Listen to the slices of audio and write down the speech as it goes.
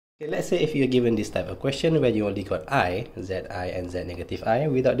Okay, let's say if you're given this type of question where you only got I, zi, and z negative I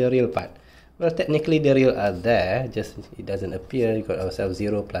without the real part. Well, technically the real are there, just it doesn't appear. You got ourselves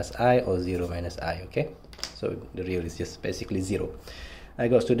 0 plus I or 0 minus I, okay? So the real is just basically 0. I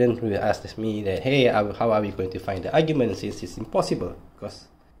got students who asked me that, hey, how are we going to find the argument since it's impossible? Because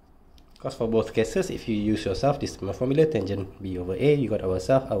for both cases, if you use yourself this formula, tangent b over a, you got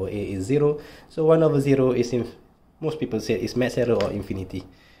ourselves, our a is 0. So 1 over 0 is, most people say it's maths error or infinity.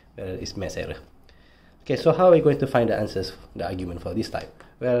 Well, it's maths error. Okay, so how are we going to find the answers, the argument for this type?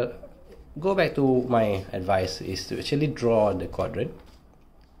 Well, go back to my advice is to actually draw the quadrant.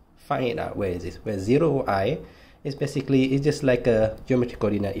 Find out where is it. Where 0, I is basically, it's just like a geometric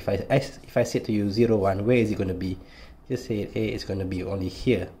coordinate. If I say to you 0, 1, where is it going to be? Just say a is going to be only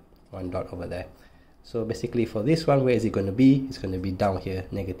here, one dot over there. So basically for this one, where is it going to be? It's going to be down here,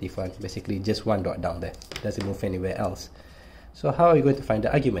 negative 1. Basically just one dot down there. It doesn't move anywhere else. So how are we going to find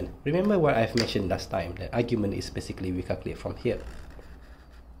the argument? Remember what I've mentioned last time. The argument is basically we calculate from here.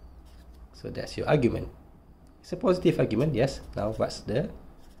 So that's your argument. It's a positive argument, yes. Now what's the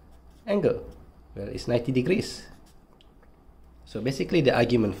angle? Well, it's 90 degrees. So basically the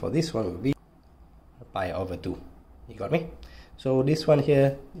argument for this one will be pi over 2. You got me? So this one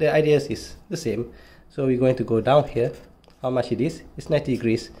here, the idea is the same. So we're going to go down here. How much it is? It's 90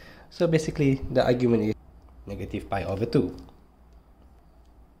 degrees. So basically the argument is negative pi over 2.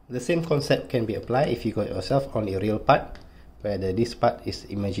 The same concept can be applied if you got yourself only a real part, where this part is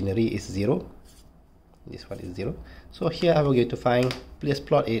imaginary is 0. This one is 0. So here I will going to find, please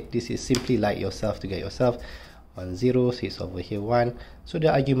plot it. This is simply like yourself to get yourself 1, 0, so it's over here 1. So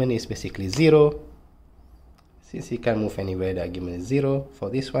the argument is basically 0. Since you can't move anywhere, the argument is 0. For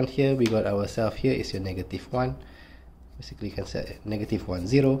this one here, we got ourselves here is your negative 1. Basically you can set negative 1,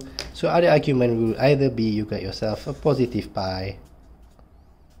 0. So other argument will either be you get yourself a positive pi,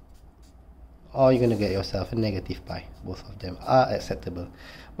 or you're going to get yourself a negative pi. Both of them are acceptable.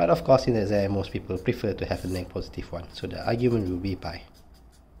 But of course in the exam, most people prefer to have a positive 1. So the argument will be pi.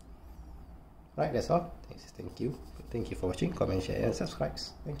 Right, that's all. Thank you. Thank you for watching. Comment, share and subscribe.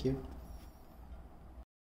 Thank you.